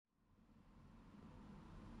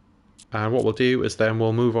And what we'll do is then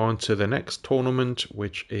we'll move on to the next tournament,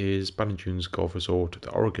 which is Bannon Dunes Golf Resort, the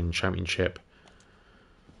Oregon Championship.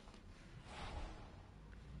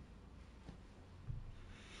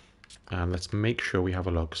 And let's make sure we have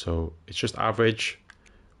a look. So it's just average,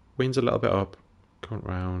 winds a little bit up, current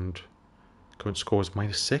round, current score is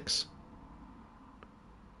 -6.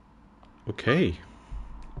 Okay.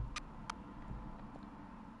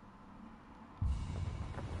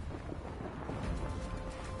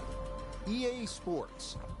 EA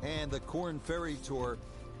Sports and the Korn Ferry Tour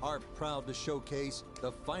are proud to showcase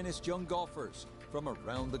the finest young golfers from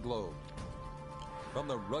around the globe. From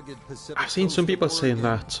the rugged Pacific I've seen some people saying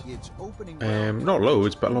that, not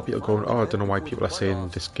loads, but a lot of people going, oh, I don't know why people are saying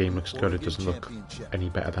this game looks good, it doesn't look any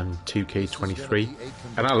better than 2K23.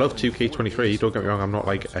 And I love 2K23, don't get me wrong, I'm not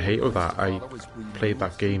like a hater of that. I played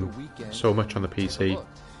that game so much on the PC,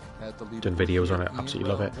 done videos on it, absolutely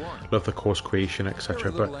love it. Love the course creation, etc.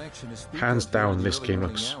 But hands down, this game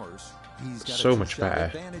looks so much better.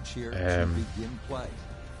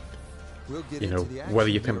 You know, whether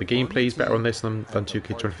you think the gameplay is better on this than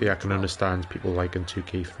 2K23, I can understand people liking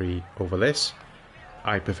 2K3 over this.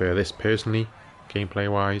 I prefer this personally, gameplay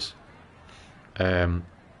wise.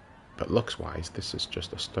 But looks wise, this is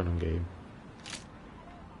just a stunning game.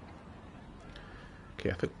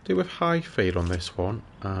 Okay, I think we'll do with high fade on this one,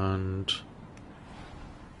 and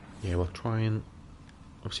yeah, we'll try and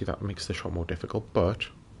obviously that makes the shot more difficult, but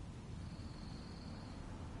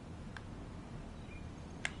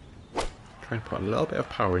try and put a little bit of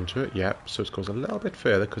power into it. Yep, so it goes a little bit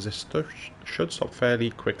further because this stuff should stop fairly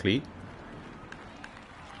quickly.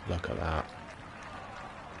 Look at that.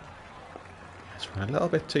 It's run a little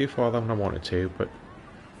bit too far than I wanted to, but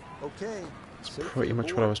it's pretty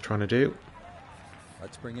much what I was trying to do.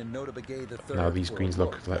 Let's bring in Nota Begay the third. Now these greens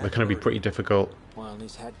look like they're going to be pretty difficult. Well,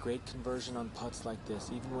 he's had great conversion on putts like this,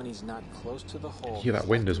 even when he's not close to the hole. You hear that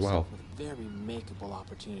wind as well. Very makeable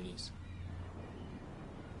opportunities.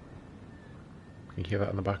 You can hear that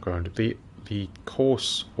in the background. The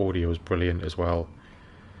course audio is brilliant as well.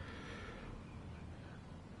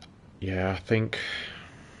 Yeah, I think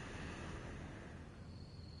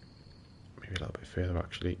maybe a little bit further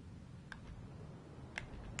actually.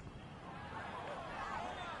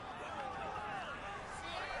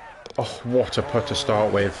 Oh, what a putt to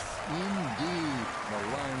start with.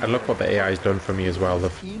 And look what the AI has done for me as well.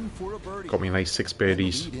 They've got me a nice 6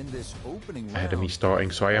 birdies ahead of me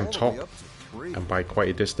starting, so I am top and by quite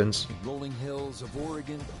a distance. Rolling hills of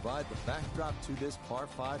Oregon provide the backdrop to this par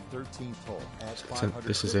 5 13th hole.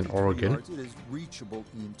 This is in Oregon. It is reachable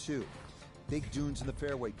in 2. Big dunes in the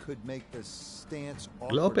fairway could make the stance a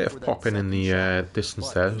little bit of popping in the distance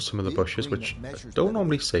there, some of the bushes, which I don't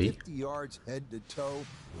normally see.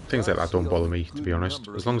 Things like that don't bother me, to be honest,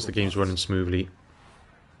 as long as the game's running smoothly.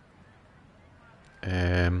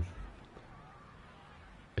 And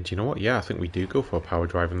you know what? Yeah, I think we do go for a power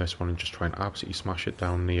drive in this one and just try and absolutely smash it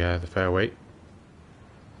down the fairway.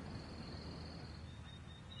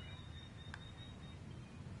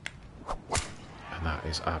 And that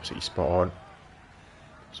is absolutely spot on.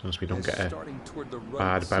 As long as we don't get a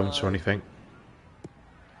bad bounce or anything.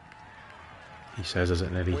 He says, is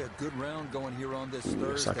it nearly? Is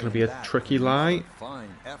that going to be a tricky lie?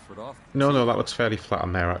 No, that looks fairly flat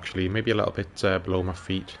on there actually. Maybe a little bit below my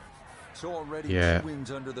feet. So already yeah. 2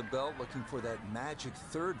 wins under the belt, looking for that magic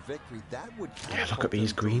third victory. That would look at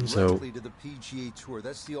these greens though. To the PGA Tour.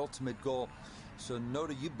 That's the ultimate goal. So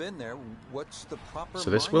Nota, you've been there. What's the proper So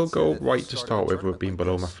this will go right to start with being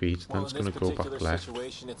below my feet. Then it's going to go back left.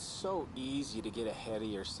 It's so easy to get ahead of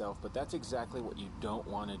yourself, but that's exactly what you don't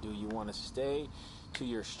want to do. You want to stay to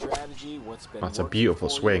your strategy. What's been That's a beautiful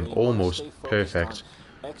swing, almost perfect.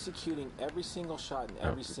 Executing every single shot and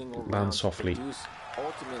every single round land softly.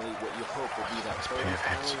 Ultimately, what you hope will be that final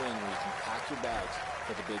win where you can pack your bags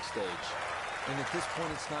for the big stage. And at this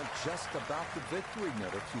point, it's not just about the victory,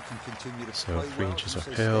 Nota. If you can continue to so play 3 well, inches as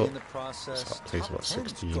they uphill. say in the process, So that plays about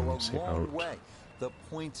 16. go a See long about. way. The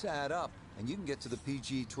points add up, and you can get to the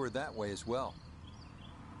PGA Tour that way as well.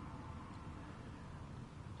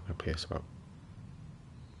 I place about.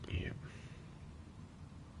 Yeah.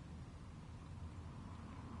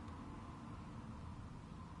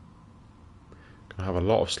 Gonna have a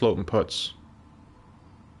lot of sloping putts.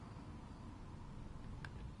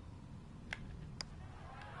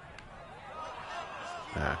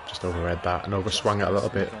 Just overread that and overswung it a little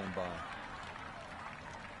bit.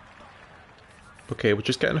 Okay, we're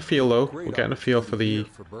just getting a feel though. We're getting a feel for the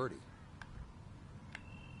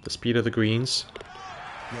speed of the greens.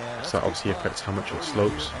 So that obviously affects how much it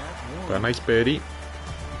slopes. Got a nice birdie.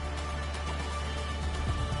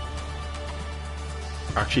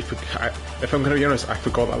 Actually, if I'm going to be honest, I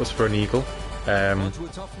forgot that was for an eagle. On to a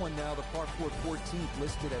tough one now. The par 4 14th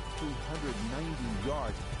listed at 390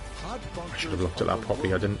 yards. I should have looked at that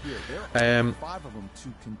properly. I didn't. There are 5 of them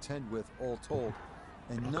to contend with all told,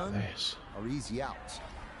 and none are easy outs.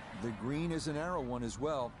 The green is an narrow one as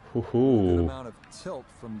well. A good amount of tilt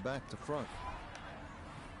from back to front.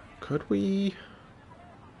 Could we?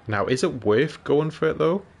 Now, is it worth going for it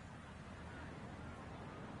though?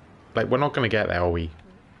 Like, we're not going to get there, are we?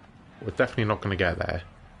 We're definitely not going to get there.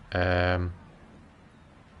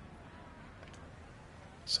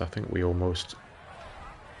 So I think we almost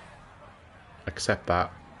accept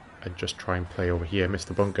that and just try and play over here, miss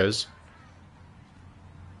the bunkers.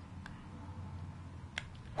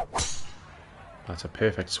 That's a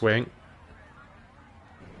perfect swing.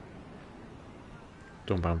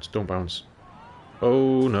 Don't bounce, don't bounce.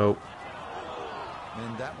 Oh no.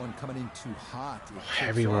 And that one coming in too hot.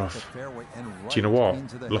 Heavy rough. Do you know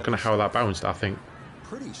what? Looking at how that bounced, I think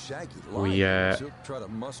pretty shaggy we try to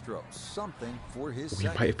muster up something for his we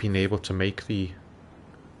might have been able to make the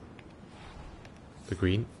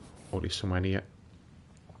green, or at least somewhere near.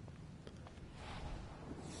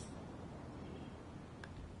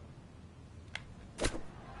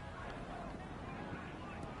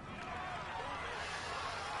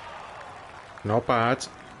 Not bad,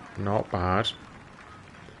 not bad.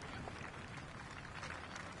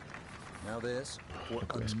 Now this for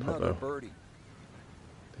look at this putt another though. birdie.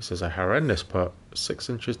 This is a horrendous putt. 6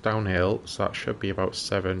 inches downhill, so that should be about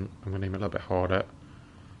 7. I'm going to aim a little bit harder.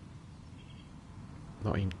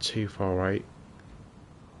 Not aim too far right.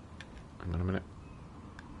 Hang on a minute.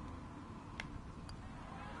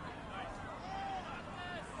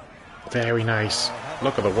 Very nice.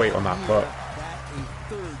 Look at the weight on that putt.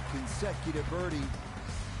 A 3rd consecutive birdie.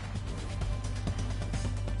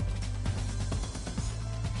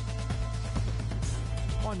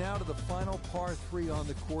 On now to the final par 3 on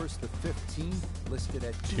the course, the 15th, listed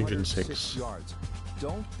at 206 yards.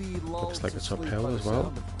 Don't be lulled. Looks like to it's sleep uphill by the as well.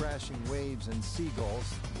 sound of crashing waves and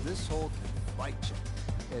seagulls. This hole can bite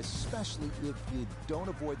you, especially if you don't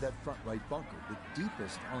avoid that front right bunker, the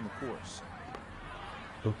deepest on the course.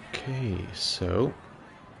 Okay, so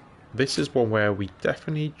this is one where we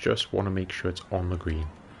definitely just want to make sure it's on the green.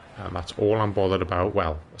 And that's all I'm bothered about.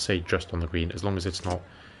 Well, I say just on the green, as long as it's not a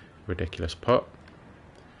ridiculous putt.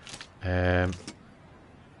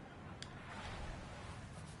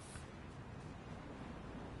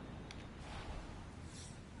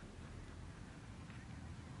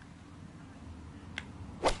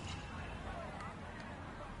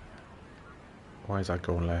 Why is that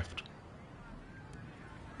going left?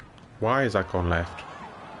 Why is that going left?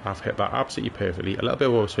 I've hit that absolutely perfectly. A little bit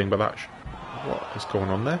of overswing, but that's... What is going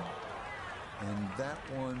on there? And that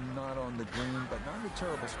one not on the green, but not a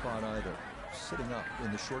terrible spot either. Sitting up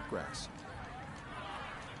in the short grass.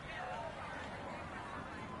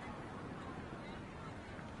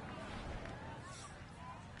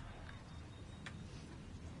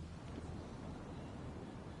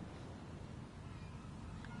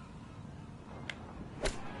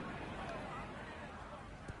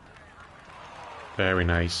 Very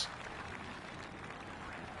nice.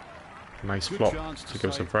 Nice flop to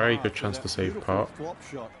give us a very good chance to save par. Flop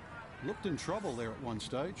shot. Looked in trouble there at one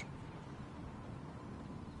stage.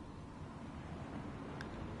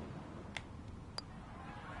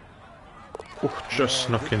 Oh, just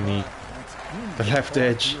snuck in the left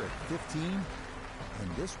edge.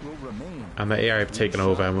 And the AI have taken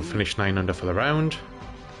over and we'll finish 9 under for the round.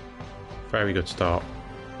 Very good start.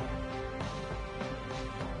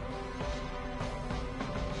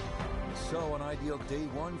 So an ideal day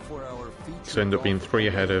 1 for our feature. So end up being 3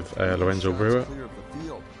 ahead of Lorenzo Brewer.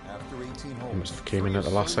 After 18 holes. He must have came in at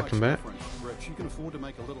the last second there. You can afford to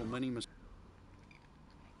make a little mini mistake.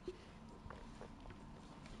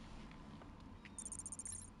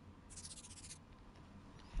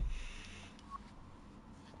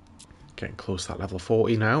 Getting close to that level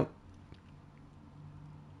 40 now.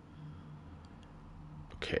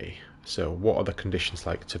 Okay, so what are the conditions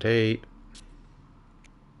like today?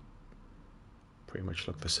 Pretty much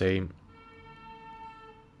look the same.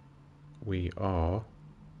 We are...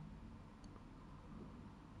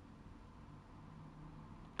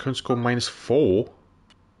 Current score -4.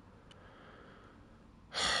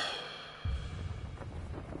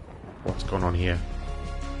 What's going on here?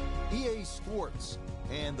 EA Sports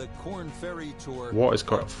and the Corn Ferry Tour. What has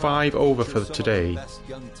got 5 over for today?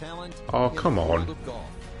 Oh, come on.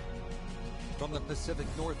 From the Pacific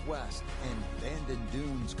Northwest and Bandon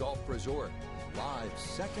Dunes Golf Resort, live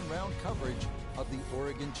second round coverage of the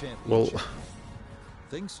Oregon Championship. Well,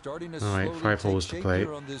 things starting to All right, slowly 5 take holes to shape play.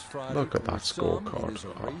 here on this Friday. Look at For that some, scorecard. it is a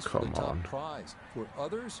Oh, race for the come top on. prize. For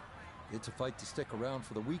others, it's a fight to stick around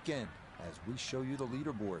for the weekend as we show you the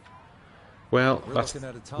leaderboard. Well, We're that's looking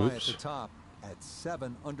at a tie at the oops. top at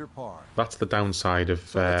 7 under par. That's the downside of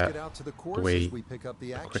So let's get out to the the course way as we pick up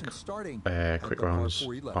the action quick starting at quick the par rounds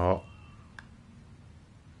 4 11. are.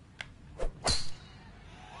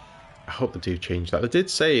 I hope they do change that. They did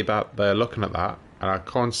say that they're looking at that, and I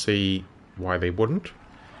can't see why they wouldn't.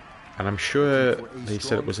 And I'm sure they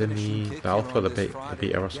said it was in the alpha, the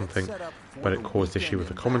beta or something, but it caused issue with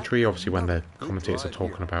the commentary, obviously when the commentators are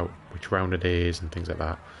talking about which round it is and things like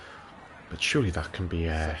that. But surely that can be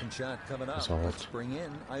Second shot coming up. resolved. Let's bring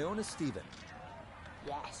in Iona Stephen.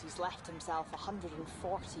 Yes, he's left himself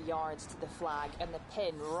 140 yards to the flag and the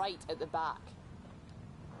pin right at the back.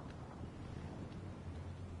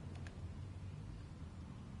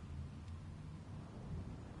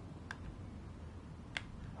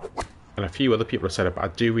 And a few other people have said it, but I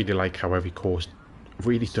do really like how every course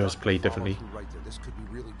really does play differently. Right there. This could be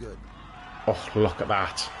really good. Oh, look at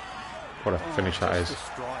that. What a finish that is. The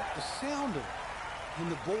strike, the sound of it.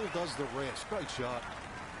 And the ball does the rest. Great shot.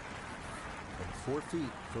 And 4 feet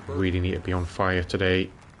for birdie. Really need to be on fire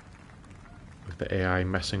today with the AI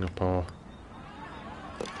messing up our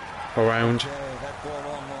round. Okay, that ball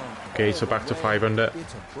long. Okay, so back to 5 under.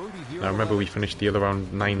 It's a birdie here. Now remember we finished the other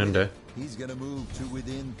round 9 under. He's going to move to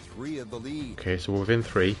within 3 of the lead. Okay, so we're within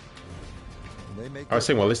 3. I was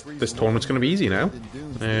saying, well, this tournament's going to be easy now.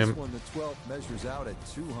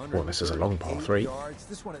 Well, this is a long par 3.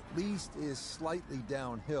 This one at least is slightly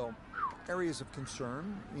downhill. Areas of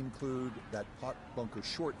concern include that pot bunker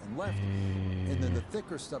short and left, and then the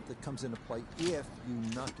thicker stuff that comes into play if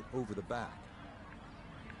you knock it over the back.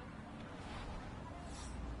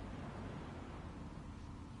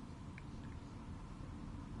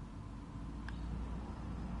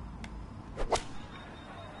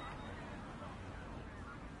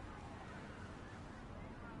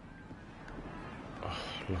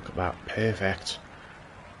 Look at that, perfect.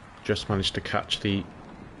 Just managed to catch the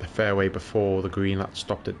fairway before the green. That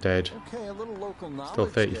stopped it dead. Okay, a little local knowledge. Still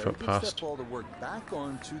 30 there. foot He gets past. that ball to work back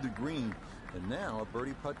onto the green, and now a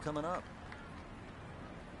birdie putt coming up.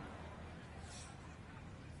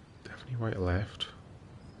 Definitely right left.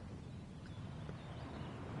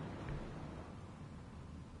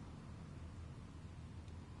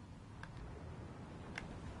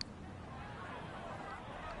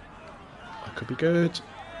 That could be good.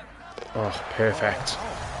 Oh, perfect.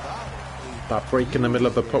 That break in the middle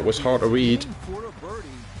of the putt was hard to read. For a birdie,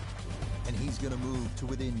 and he's going to move to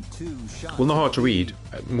within 2 shots. Well, not hard to read,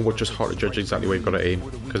 more just hard to judge exactly where you've got it in,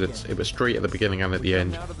 because it was straight at the beginning and at the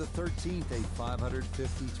end. Out of the 13th, a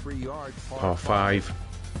 553-yard Par 5.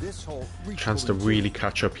 This hole, Chance to really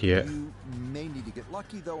catch up here. You may need to get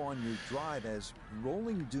lucky though on your drive, as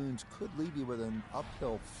rolling dunes could leave you with an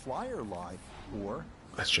uphill flyer lie or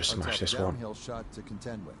Let's just a smash tough this one. downhill shot to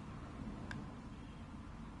contend with.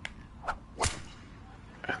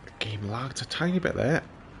 And the game lagged a tiny bit there.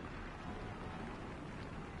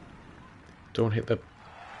 Don't hit the...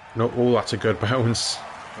 No, oh, that's a good bounce.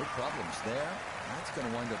 No problems there. That's going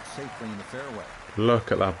to wind up safely in the fairway.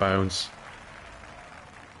 Look at that bounce.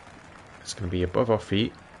 It's going to be above our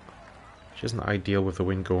feet, which isn't ideal with the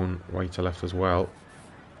wind going right to left as well.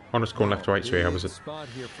 Oh, it's going left to right, so yeah, was it? Spot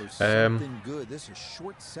here for something good. This is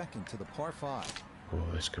short second to the par 5. Oh,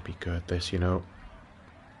 this could be good, this, you know.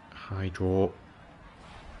 High draw.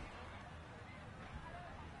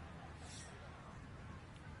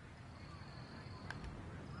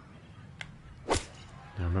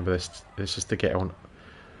 Now remember this is to get on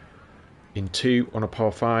in 2 on a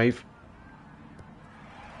par 5.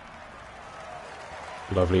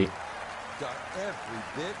 Lovely. Got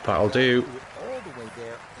every bit. That'll do. All the way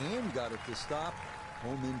there and got it to stop.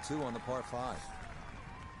 Home in 2 on the par 5.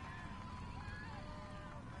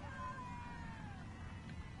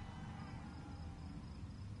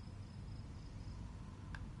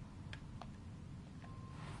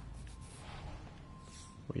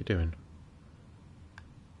 What are you doing?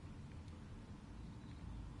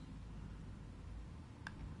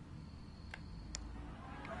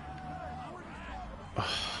 The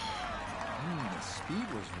speed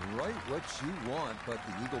was right what you want, but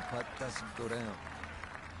the eagle putt doesn't go down.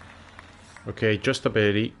 Okay, just a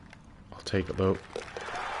birdie. I'll take it though.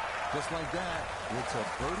 Just like that, it's a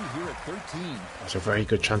birdie here at 13. It's a very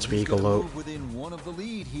good chance for He's eagle gonna though. move within 1 of the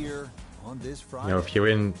lead here. on this You Friday. know, if you're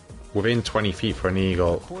in within 20 feet for an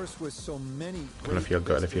eagle, Of course, with so many gonna feel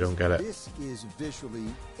good if you don't get it. This is visually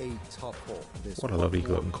a tough hole. This What a lovely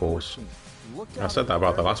par looking course. 14. Look I out said that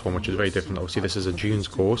about the there. last one, which is very different. Obviously, this is a Dunes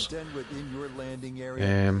course. Within your landing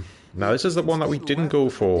area. Now, this is the one that we didn't go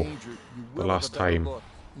for the last time.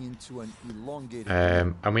 Into an elongated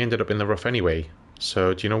And we ended up in the rough anyway.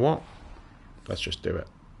 So, do you know what? Let's just do it.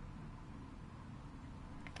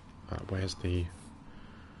 Where's the...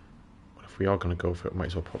 Well, if we are going to go for it, might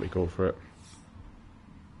as well probably go for it.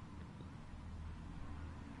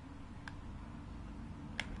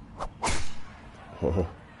 Oh.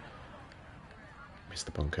 Missed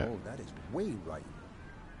the bunker. Oh, that is way right.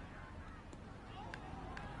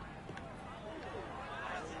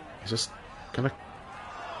 Is this gonna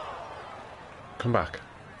come back?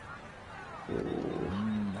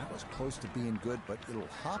 That was close to being good, but it'll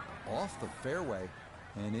hop off the fairway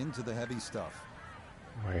and into the heavy stuff.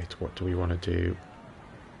 Wait, what do we want to do?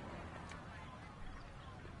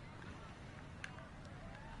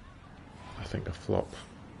 I think a flop.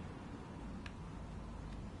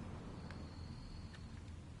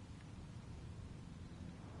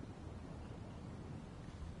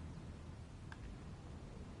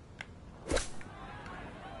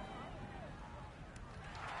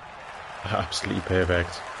 Absolutely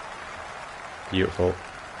perfect. Beautiful.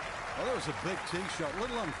 Well, that was a big tee shot. A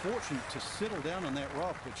little unfortunate to settle down on that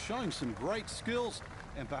rock, but showing some great skills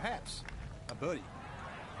and perhaps a birdie.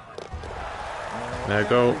 There we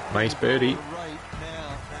go. Nice birdie. Right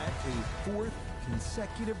now at a fourth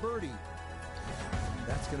consecutive birdie.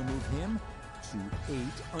 That's going to move him to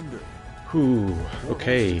 8 under. Ooh,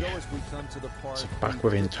 okay. Four holes to go as we come to the par So back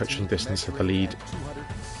within touching distance of the lead. at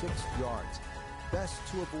 206 yards. Best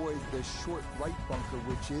to avoid the short right bunker,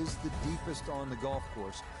 which is the deepest on the golf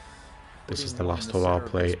course. This is the last hole I'll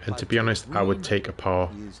play, and to be honest, I would take a par.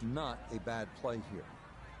 Is not a bad play here.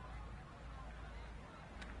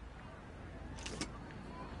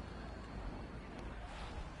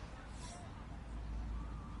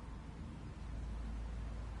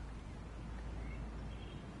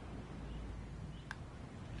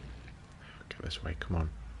 Get this way, come on.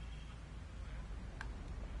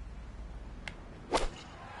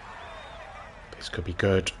 This could be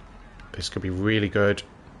good. This could be really good.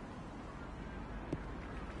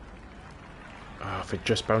 Oh, if it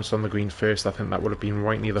just bounced on the green first, I think that would have been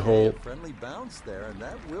right near the hole. A friendly bounce there, and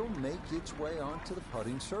that will make its way onto the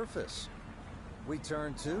putting surface. We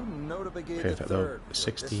turn to Nota Begay Perfect though.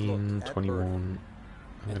 16, 21.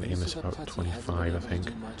 I'm going to aim this about 25, I think.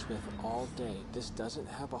 Do much with all day. This doesn't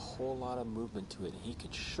have a whole lot of movement to it. He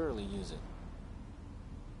could surely use it.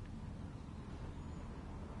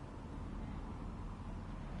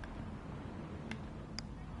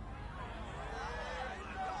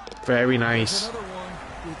 Very nice. Another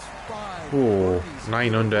one. It's 5 Oh, birdies 9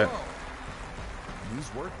 in a under. row.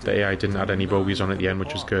 He's worked The it AI didn't to add any 9 bogeys on at the end,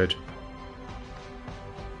 which was par. good.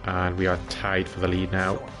 And we are tied for the lead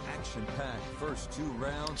now. So action-packed first 2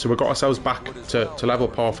 rounds. So we got ourselves back to level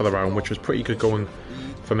par for the round, which was pretty good going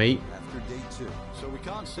for me. After day 2. So we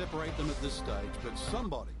can't separate them at this stage, but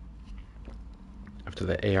somebody. After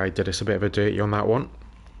the AI did us a bit of a dirty on that one.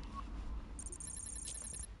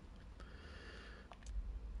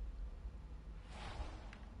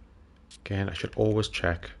 Again, I should always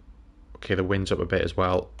check. Okay, the wind's up a bit as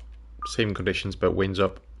well. Same conditions, but wind's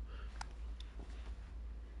up.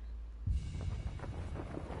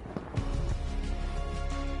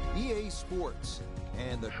 EA Sports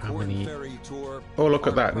and the How Corn many- Ferry Tour. Oh, look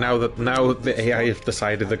at that. Now the AI have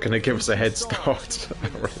decided they're going to give us a head start.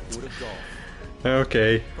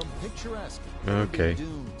 Okay. From picturesque Okay.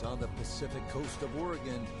 dunes on the Pacific coast of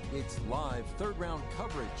Oregon, it's live third round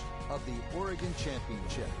coverage of the Oregon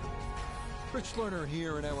Championship. Rich Lerner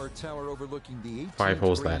here in our tower overlooking the 18th 5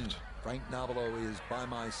 holes green. left. Frank Novello is by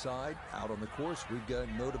my side. Out on the course, we've got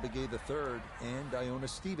Nota Begay III and Iona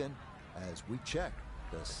Stephen as we check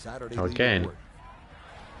the Saturday Now again, leaderboard.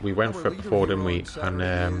 we went Our for it leader before, here didn't we? on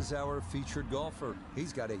Saturday And is our featured golfer.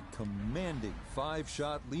 He's got a commanding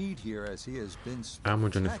 5-shot lead here as he has been I'm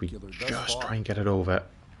wondering if we spectacular thus just far. try and get it over.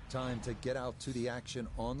 Time to get out to the action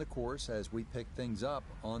on the course as we pick things up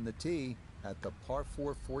on the tee at the par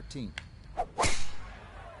 4 14.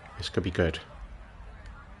 This could be good.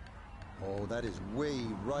 Oh, that is way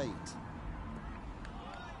right.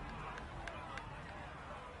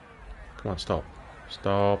 Come on, stop.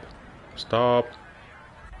 Stop. Stop.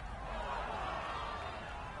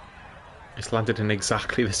 It's landed in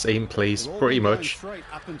exactly the same place, We've all pretty been going much. straight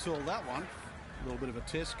up until that one. A little bit of a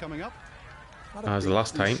test coming up. Not As the big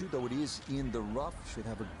last time. issue, though it is in the rough. Should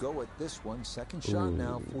have a go at this one. Second shot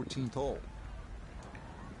now, 14th hole.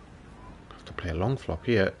 have to play a long flop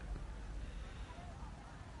here.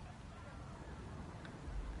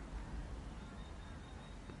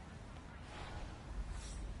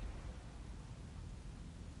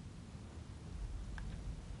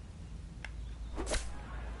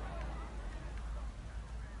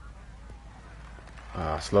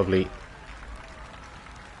 Ah, it's lovely.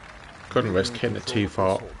 Couldn't risk hitting it too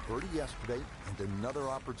far. Birdie yesterday and another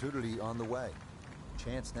opportunity on the way.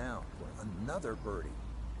 Chance now for another birdie.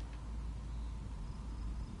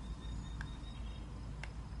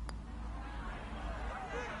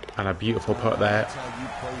 And a beautiful putt there. That's how you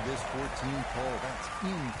play this 14th hole. That's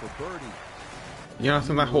in for birdie. Yeah, I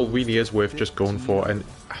think that hole really is worth just going for, and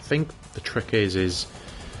I think the trick is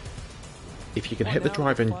if you can hit the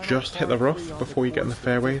drive and just hit the rough before you get in the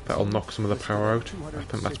fairway, that'll knock some of the power out. I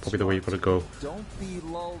think that's probably the way you've got to go. Don't be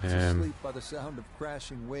lulled to sleep by the sound of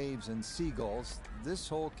crashing waves and seagulls. This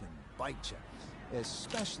hole can bite you,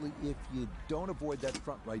 especially if you don't avoid that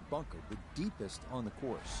front right bunker, the deepest on the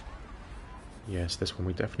course. Yes, this one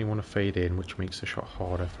we definitely want to fade in, which makes the shot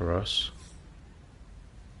harder for us.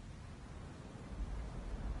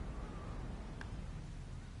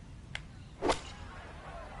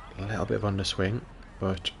 A little bit of underswing,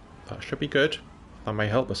 but that should be good. That may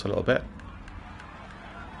help us a little bit.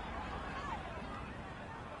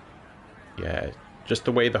 Yeah, just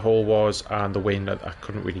the way the hole was and the wind, I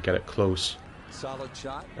couldn't really get it close. Solid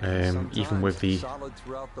shot. Even with the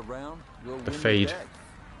fade.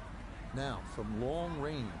 Now from long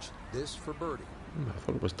range, this for birdie. I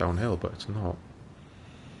thought it was downhill, but it's not.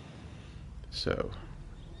 So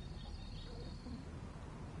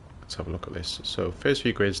let's have a look at this. So first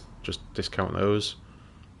few grids, just discount those.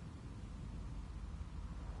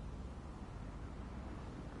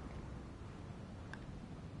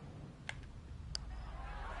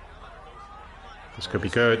 This could be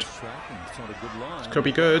good. This could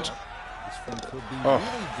be good. Oh,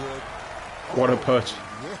 what a putt.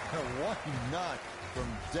 Yeah, why not? From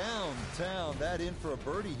downtown, that in for a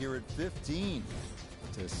birdie here at 15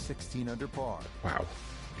 to 16 under par. Wow.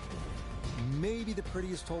 Maybe the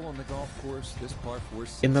prettiest hole on the golf course, this par 4.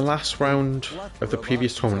 In the last round of the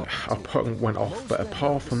previous tournament, our putting went off, but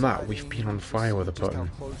apart from that, we've been on fire with the putting.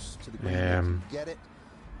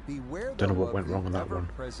 Don't know what went wrong on that one.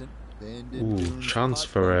 Ooh, chance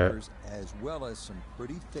for a as well as some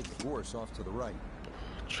pretty thick gorse off to the right.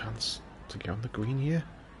 Chance to get on the green here.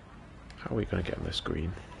 How are we going to get on this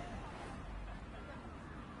green?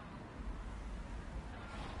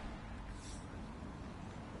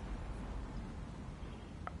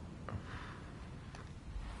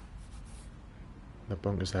 The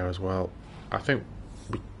bunker's there as well. I think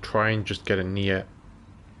we try and just get it near.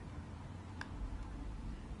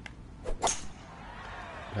 A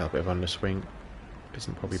little bit of underswing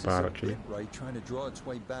isn't probably bad actually. Right, trying to draw its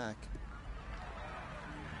way back.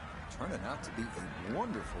 Turning out to be a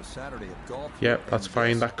wonderful Saturday of golf. Yep, that's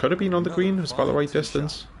fine. That could have been on the green. It was about the right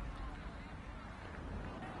distance.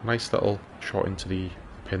 Nice little shot into the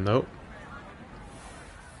pin though.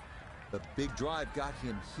 The big drive got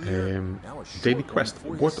him here. Daily Quest.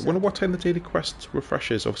 Wonder what time the Daily Quest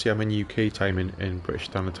refreshes. Obviously, I'm in UK time in British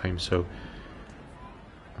Standard Time, so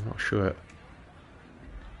I'm not sure.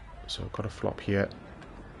 So I've got a flop here.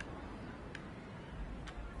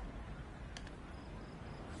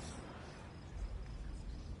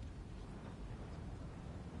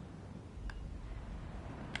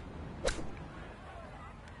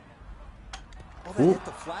 Ooh,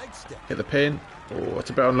 hit the pin. Oh, it's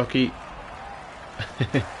a bit unlucky.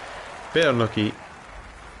 Bit unlucky.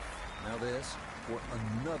 Now this for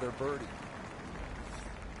another birdie.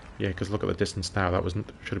 Yeah, because look at the distance now. That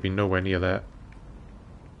wasn't should have been nowhere near there.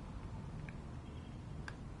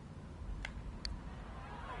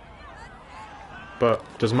 But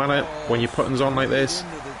doesn't matter when your putting's on like this.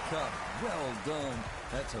 Well done.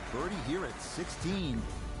 That's a birdie here at 16.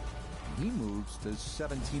 He moves to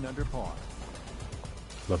 17 under par.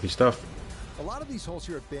 Lovely stuff. A lot of these holes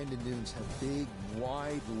here at Bandon Dunes have big,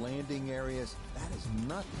 wide landing areas. That is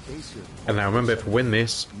not the case here. And now remember, if we win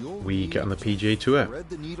this, we get on the PGA Tour.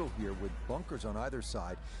 Thread the needle here with bunkers on either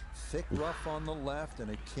side, thick rough on the left,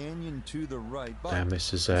 and a canyon to the right. But damn,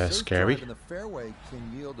 this is safe scary. drive in the fairway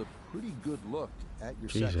can yield a pretty good look at your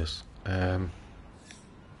Jesus.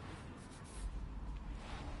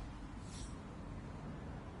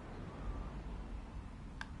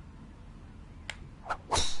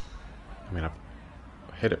 I mean, I've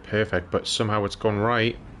hit it perfect, but somehow it's gone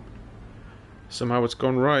right. Somehow it's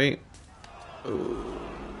gone right. Ooh.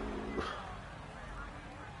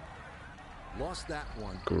 Lost that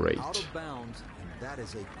one. Great. Out of bounds, and that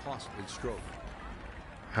is a costly stroke.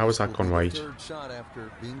 How has that gone right? Third shot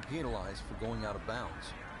after being penalized for going out of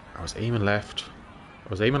bounds. I was aiming left. I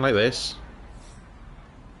was aiming like this.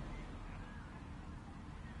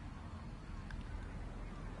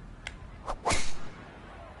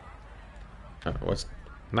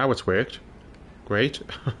 Now it's worked. Great.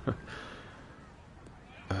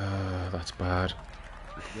 That's bad.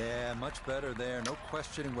 Yeah, much better there. No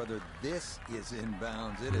questioning whether this is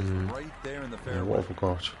inbounds. It is right there in the fairway. Yeah, what have we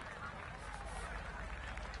got?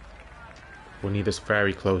 We need this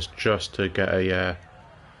very close just to get a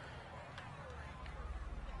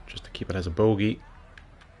just to keep it as a bogey.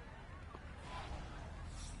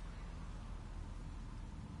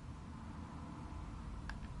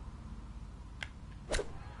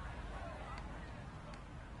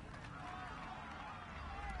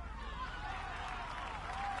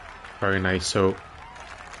 Very nice. So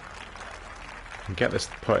can get this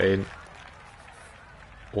put in.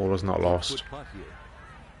 All is not lost.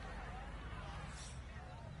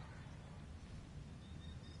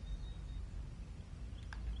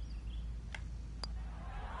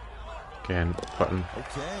 Again, putting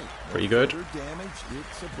pretty good.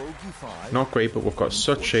 Not great, but we've got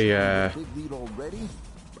such a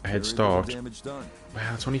head start.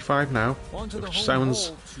 Well, it's only 5 now, which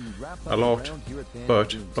sounds a lot,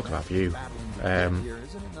 but look at that view. Isn't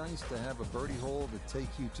it nice to have a birdie hole to take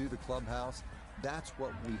you to the clubhouse? That's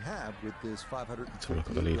what we have with this 500. Let's have a look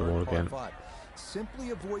at the leaderboard again.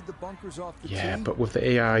 Simply avoid the bunkers off the Yeah, tee. but with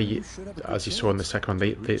the AI, as you saw in the second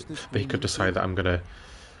one, they could decide that I'm gonna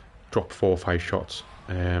drop 4 or 5 shots.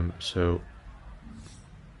 So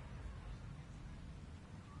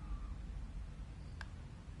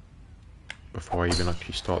before I even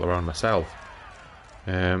actually start the round myself.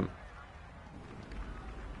 To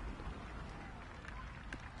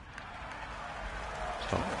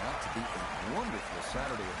be a wonderful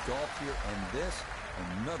Saturday of golf here, and this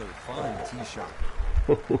another fine tee shot.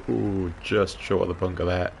 Just short of the bunker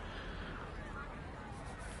there.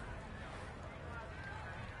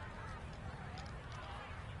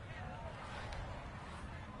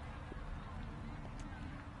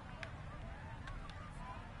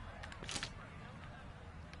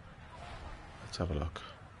 Let's have a look.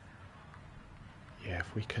 Yeah,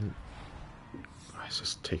 if we can... It's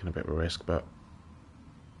just taking a bit of a risk, but...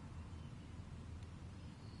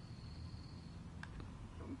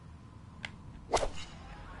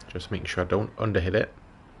 Just making sure I don't underhit it.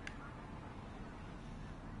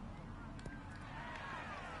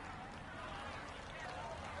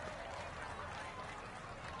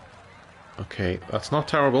 Okay, that's not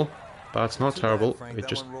terrible. That's not terrible. It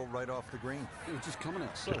just right off the green. It was just coming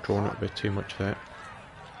out so just drawn it hot. a bit too much there.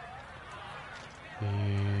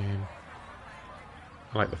 I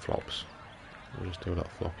like the flops. We'll just do a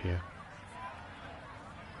little flop here.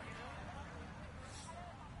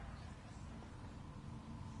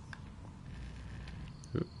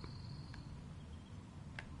 Oop.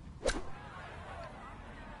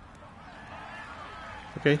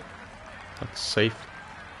 Okay, that's safe.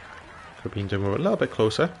 Could have been doing a little bit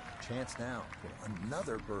closer. Chance now for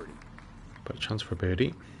another birdie. But a chance for a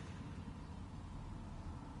birdie.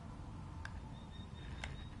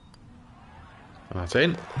 And that's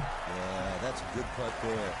in. Yeah, that's a good putt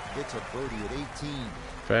there. It's a birdie at 18.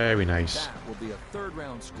 Very nice. That will be a third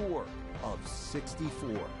round score of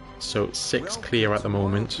 64. So 6 clear at the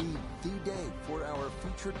moment. The day for our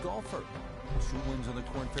featured golfer. 2 wins on the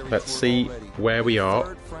Korn Ferry Let's Tour see already. where we are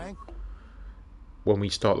Third, Frank. when we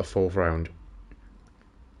start the 4th round.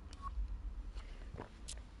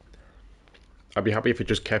 I'd be happy if it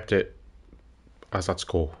just kept it as that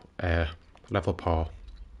score, level par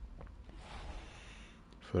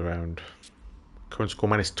for the round. Current score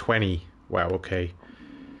 -20. Wow, okay.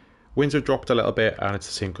 Winds have dropped a little bit and it's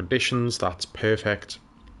the same conditions. That's perfect.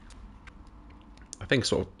 I think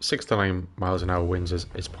sort of 6 to 9 miles an hour winds is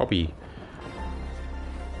probably,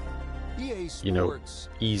 you know,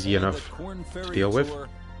 easy enough to deal with.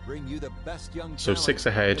 So 6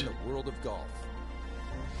 ahead.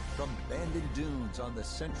 From Bandon Dunes on the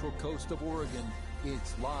central coast of Oregon,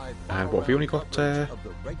 it's live. And what have we only got? Of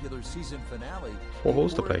the regular season finale, 4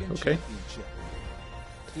 holes to play. Oregon Okay. Championship.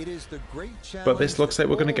 It is the great But this challenge looks like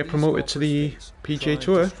we're going to that get all promoted these to the golfers PGA face,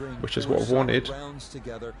 Tour, trying to string which is 4 what I've solid wanted. rounds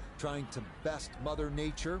together, trying to best Mother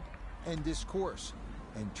Nature and this course,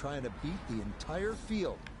 and trying to beat the entire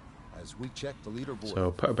field as we check the leaderboard.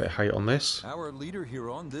 So put a bit of height on this. Our leader here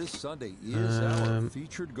on this Sunday is our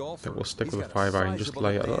featured golfer. I think we'll stick He's with the got a 5 iron, just sizable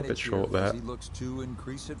lay it a little bit advantage short here as there. He looks to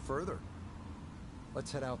increase it further.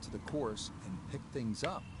 Let's head out to the course and pick things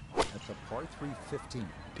up at the par 3 15.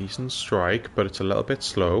 Decent strike, but it's a little bit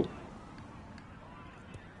slow.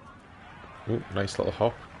 Ooh, nice little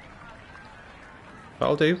hop.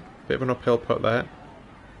 That'll do. Bit of an uphill putt there.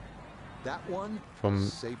 That one From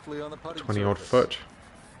safely on the putting 20 odd surface. foot.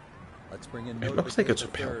 Let's bring in It Nota looks like Begay it's the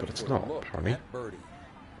uphill, third but it's for a not, look apparently. at birdie.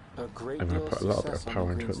 A great I'm going deal to of put a little bit of success on power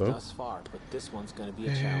the into it greens though. thus far, but this one's going to be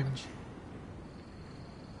a challenge.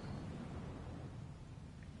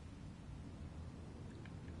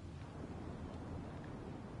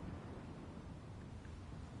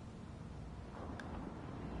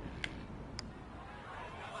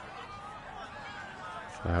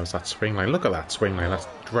 How's that swing line? Look at that swing line. That's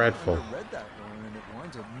dreadful. I read that one and it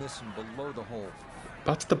winds up missing below the hole.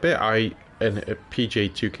 That's the bit in PGA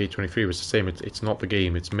 2K23 was the same. It's not the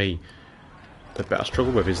game, it's me. The bit I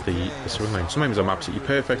struggle with is the swing line. Sometimes I'm absolutely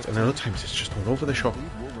perfect, and other times it's just all over the shop.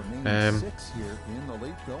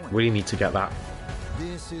 Really need to get that.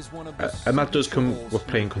 And that does come with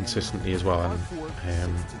playing consistently as well.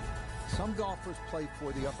 And some golfers play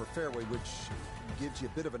for the upper fairway, which gives you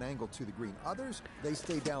a bit of an angle to the green. Others, they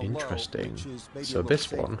stay down interesting. low, which is maybe So a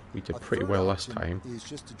this little one safer. we did A pretty third well last option time. is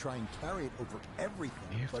just to try and carry it over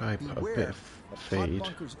everything. If But I put a beware bit of the pot fade.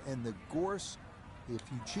 bunkers and the gorse if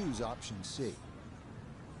you choose option C.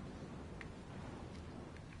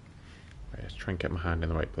 Right, let's try and get my hand in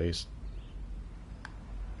the right place.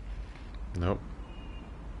 Nope.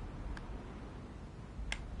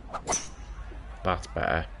 That's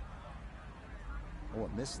better. Oh,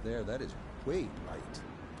 a miss there. That is way right.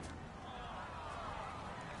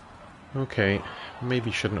 Okay, maybe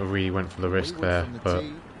shouldn't have really went for the risk Wayward there, from the but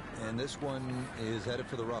tee, and this one is headed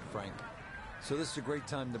for the rough, Frank. So this is a great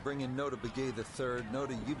time to bring in Nota Begay the third.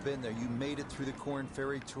 Nota, you've been there. You made it through the Corn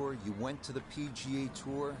Ferry Tour. You went to the PGA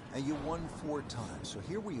Tour, and you won 4 times. So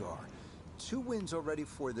here we are. 2 wins already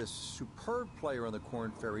for this superb player on the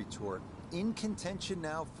Corn Ferry Tour. In contention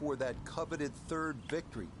now for that coveted 3rd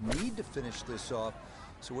victory. Need to finish this off.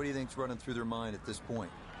 So what do you think's running through their mind at this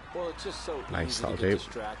point? Well, it's just so Nice, easy to that'll get do.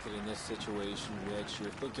 distracted in this situation, Rich.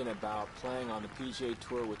 You're thinking about playing on the PGA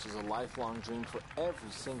Tour, which is a lifelong dream for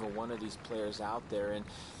every single one of these players out there. And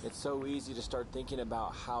it's so easy to start thinking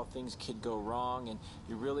about how things could go wrong. And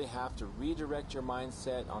you really have to redirect your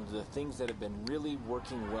mindset onto the things that have been really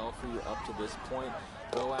working well for you up to this point.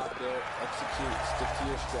 Go out there, execute, stick to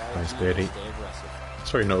your strategy, Nice birdie. and stay aggressive.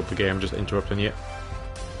 sorry, Nota Begay, I'm just interrupting you.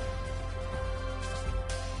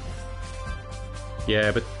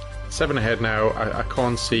 Yeah, but 7 ahead now. I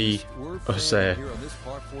can't see us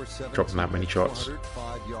dropping that many shots.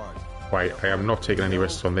 Right, I am not taking any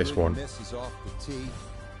risks on this one.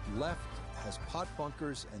 Left has pot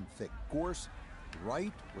bunkers and thick gorse.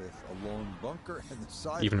 Right with a long bunker and the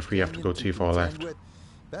side. Even if we have to go too far left.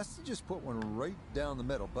 Best to just put one right down the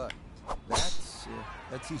middle, but that's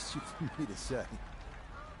easy for me to say.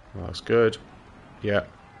 Well, that's good. Yeah,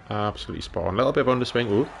 absolutely spot on. A little bit of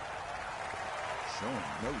underswing. Ooh.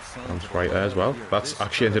 Sounds right there as well. That's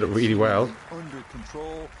actually ended up really well. Under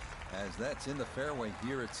control, as that's in the fairway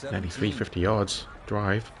here at 17. Nearly 350 yards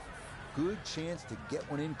drive. Good chance to get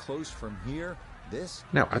one in close from here.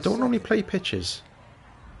 Now, I don't normally play pitches,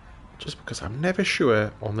 just because I'm never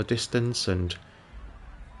sure on the distance and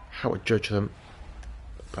how to judge them.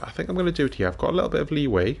 But I think I'm going to do it here. I've got a little bit of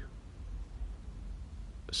leeway,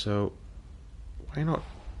 so why not?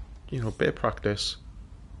 You know, a bit of practice.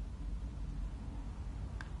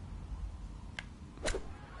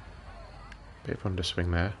 Bit of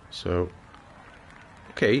underswing there. So,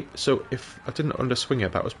 okay, so if I didn't underswing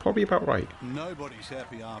it, that was probably about right. Nobody's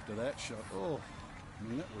happy after that shot. Oh, I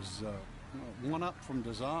mean, that was one up from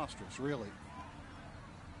disastrous, really.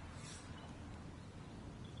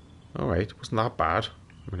 Alright, it wasn't that bad.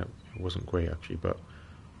 I mean, it wasn't great actually, but...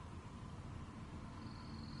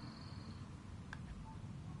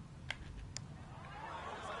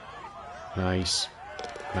 Nice.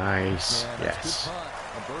 Nice. Yes.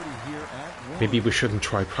 Maybe we shouldn't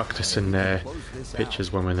try practicing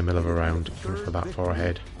pitches when we're in the middle of a round, even for that far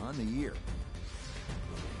ahead.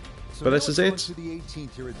 But this is it. And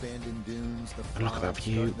look at that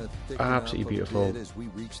view. Absolutely beautiful.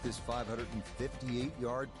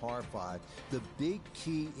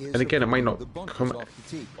 And again, it might not come...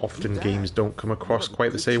 Often games don't come across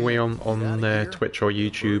quite the same way on Twitch or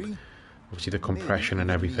YouTube. Obviously the compression and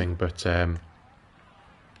everything, but...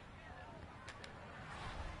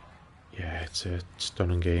 yeah, it's a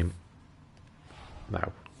stunning game.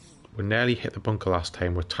 Now, we nearly hit the bunker last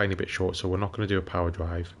time. We're a tiny bit short, so we're not going to do a power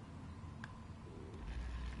drive.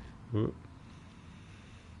 Ooh.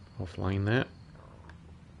 Offline there.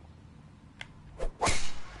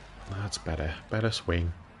 That's better. Better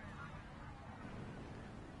swing.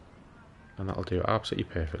 And that'll do it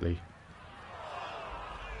absolutely perfectly.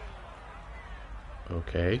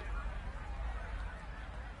 Okay.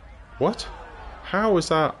 What? How is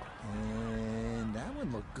that? And that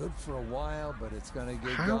one looked good for a while, but it's going to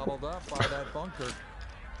get How? gobbled up by that bunker.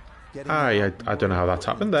 I don't know how that's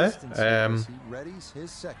happened there. He readies his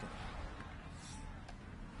second.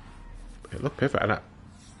 It looked perfect. And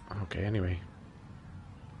okay, anyway.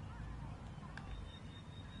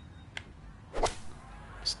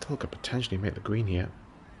 Still could potentially make the green here.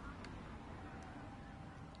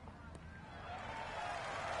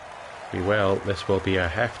 We will. This will be a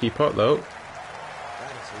hefty putt, though.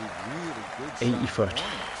 That is a really good 80 foot.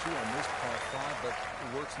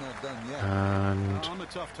 And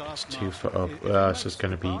it's 2 foot up. This is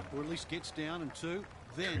going to be tricky.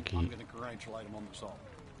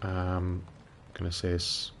 I'm going to say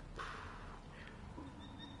this.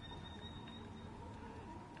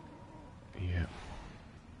 Yeah.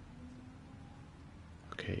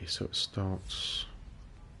 Okay, so it starts.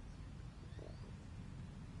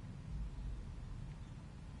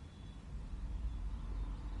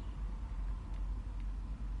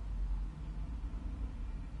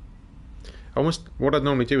 Almost what I'd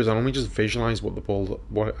normally do is I normally just visualize what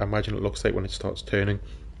I imagine it looks like when it starts turning.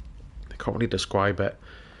 I can't really describe it.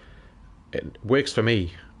 It works for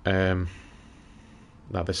me. Now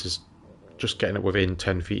this is just getting it within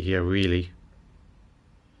 10 feet here, really.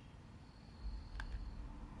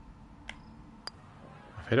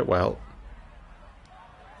 I've hit it well.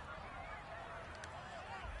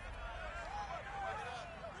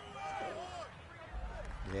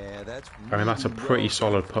 Yeah, that's I mean, that's a pretty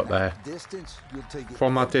solid putt there.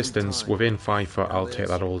 From that distance, within 5 foot, I'll take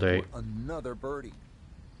that all day. Another birdie.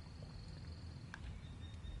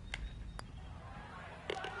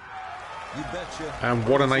 You betcha. And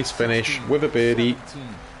what a nice finish with a birdie.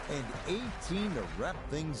 And 18 to wrap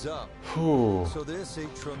things up. Ooh. So this a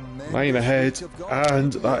tremendous 9 ahead, week of golf.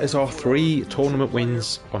 and that is our 3 tournament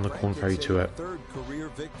wins on the Corn Ferry Tour. Third career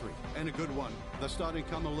victory. And a good one. They're starting to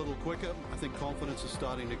come a little quicker. I think confidence is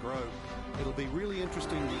starting to grow. It'll be really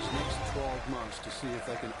interesting these next 12 months to see if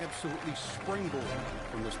they can absolutely springboard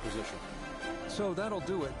from this position. So that'll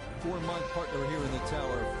do it for my partner here in the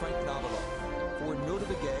tower, Frank Davila. For Note of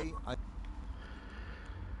the Gay,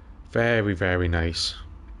 Very, very nice.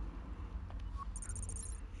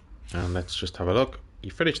 And let's just have a look. He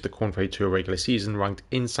finished the Corn Ferry Tour regular season ranked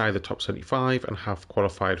inside the top 75 and have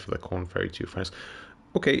qualified for the Corn Ferry Tour finals.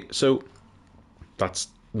 Okay, so that's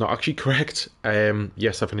not actually correct.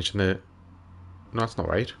 Yes, I finished in the... No, that's not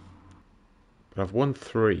right. But I've won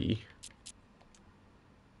 3.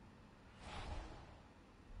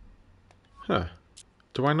 Huh.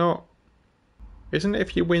 Do I not... Isn't it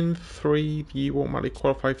if you win 3, you automatically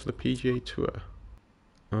qualify for the PGA Tour?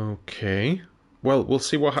 Okay. Well, we'll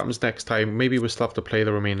see what happens next time. Maybe we'll still have to play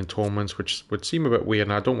the remaining tournaments, which would seem a bit weird,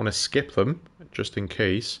 and I don't want to skip them, just in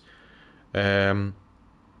case. But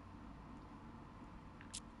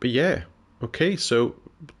yeah. Okay, so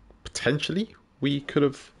potentially we could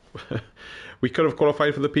have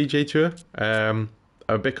qualified for the PGA Tour. I'm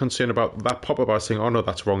a bit concerned about that pop-up. I was saying, oh no,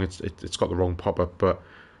 that's wrong. It's got the wrong pop-up, but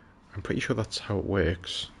I'm pretty sure that's how it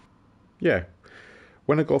works. Yeah.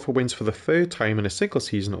 When a golfer wins for the 3rd time in a single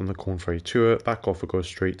season on the Corn Ferry Tour, that golfer goes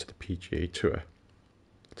straight to the PGA Tour.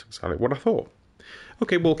 That's exactly what I thought.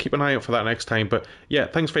 Okay, we'll keep an eye out for that next time. But yeah,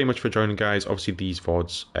 thanks very much for joining, guys. Obviously, these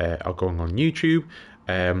VODs are going on YouTube.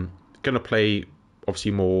 Going to play,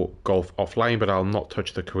 obviously, more golf offline, but I'll not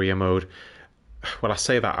touch the career mode. When I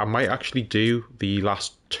say that, I might actually do the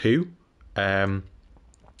last 2.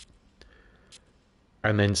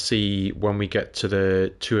 And then see when we get to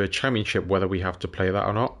the Tour Championship whether we have to play that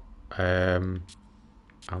or not. I'm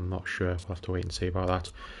not sure. We'll have to wait and see about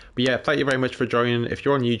that. But yeah, thank you very much for joining. If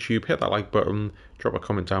you're on YouTube, hit that like button, drop a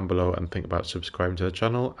comment down below, and think about subscribing to the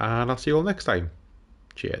channel. And I'll see you all next time.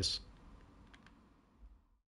 Cheers.